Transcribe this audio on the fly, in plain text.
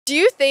Do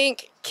you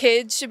think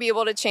kids should be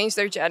able to change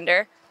their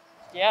gender?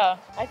 Yeah,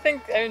 I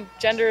mean,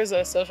 gender is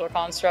a social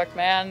construct,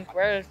 man.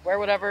 Wear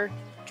whatever,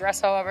 dress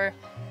however,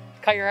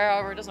 cut your hair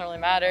however, it doesn't really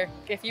matter.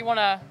 If you want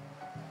to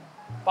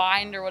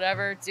bind or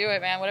whatever, do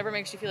it, man. Whatever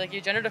makes you feel like you.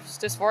 Gender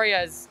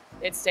dysphoria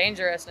it's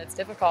dangerous and it's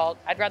difficult.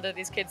 I'd rather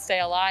these kids stay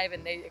alive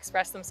and they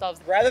express themselves.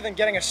 Rather than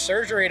getting a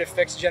surgery to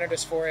fix gender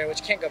dysphoria,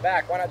 which can't go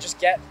back, why not just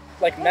get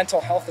like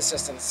mental health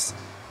assistance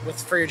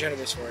for your gender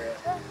dysphoria?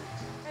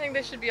 I think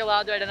they should be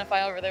allowed to identify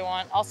however they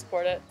want. I'll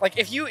support it. Like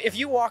if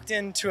you walked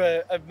into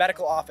a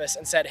medical office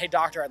and said, "Hey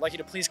doctor, I'd like you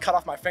to please cut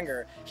off my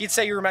finger," he'd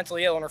say you were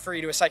mentally ill and refer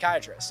you to a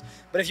psychiatrist.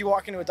 But if you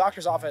walk into a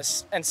doctor's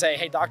office and say,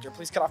 "Hey doctor,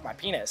 please cut off my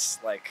penis,"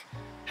 like,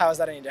 how is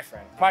that any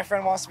different? My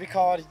friend wants to be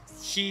called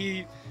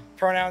he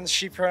pronouns,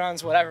 she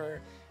pronouns,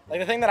 whatever. Like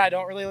the thing that I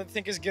don't really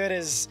think is good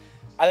is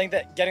I think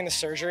that getting the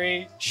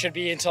surgery should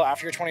be until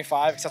after you're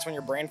 25 because that's when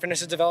your brain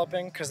finishes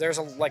developing, because there's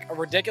a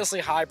ridiculously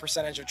high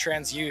percentage of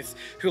trans youth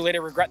who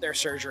later regret their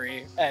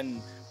surgery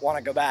and want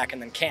to go back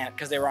and then can't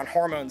because they were on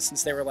hormones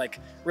since they were like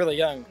really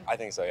young. I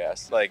think so,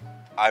 yes. Like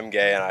I'm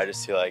gay and I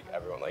just feel like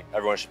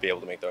everyone should be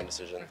able to make their own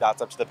decision. That's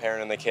up to the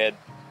parent and the kid.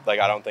 Like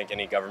I don't think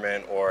any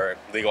government or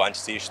legal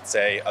entity should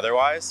say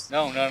otherwise.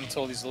 No, not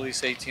until he's at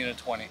least 18 or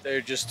 20. They're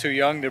just too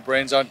young, their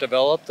brains aren't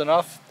developed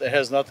enough. It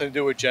has nothing to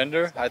do with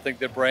gender. I think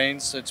their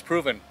brains, it's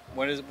proven.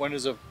 When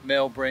does a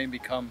male brain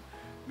become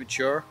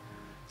mature?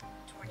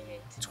 28.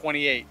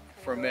 28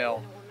 for a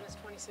male. And a woman is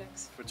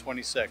 26. For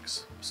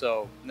 26.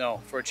 So no,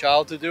 for a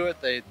child to do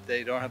it,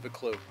 they don't have a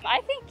clue.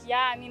 I think,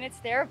 yeah, I mean, it's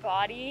their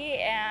body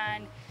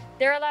and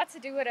they're allowed to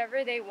do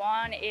whatever they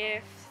want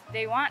if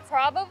they want.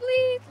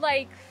 Probably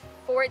like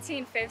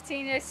 14,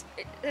 15,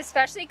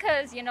 especially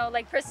because, you know,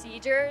 like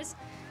procedures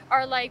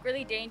are like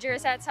really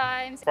dangerous at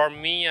times. For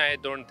me, I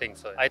don't think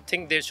so. I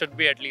think they should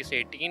be at least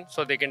 18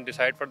 so they can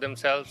decide for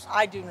themselves.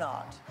 I do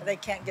not. They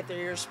can't get their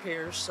ears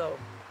pierced, so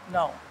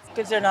no.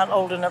 Because they're not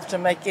old enough to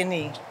make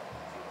any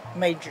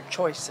major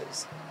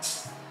choices.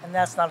 And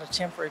that's not a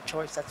temporary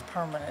choice, that's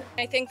permanent.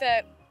 I think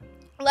that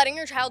letting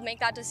your child make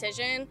that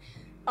decision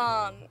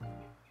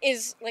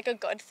is like a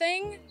good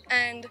thing,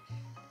 and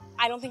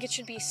I don't think it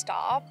should be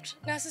stopped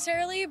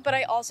necessarily, but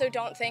I also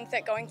don't think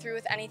that going through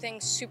with anything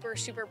super,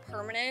 super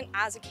permanent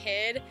as a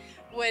kid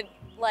would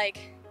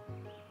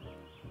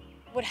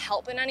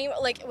help in any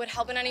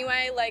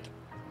way. Like,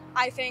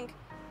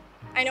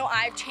 I know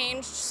I've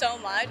changed so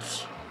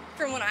much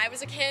from when I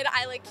was a kid.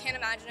 I can't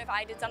imagine if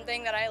I did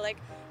something that I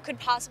could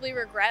possibly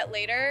regret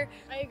later.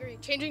 I agree.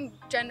 Changing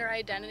gender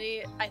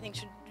identity, I think,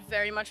 should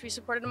very much be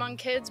supported among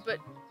kids, but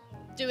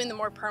doing the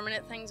more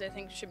permanent things, I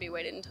think, should be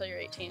waited until you're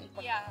 18.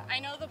 Yeah, I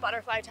know the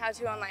butterfly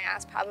tattoo on my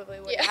ass probably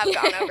wouldn't have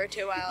gone over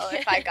too well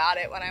if I got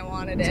it when I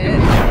wanted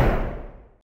it.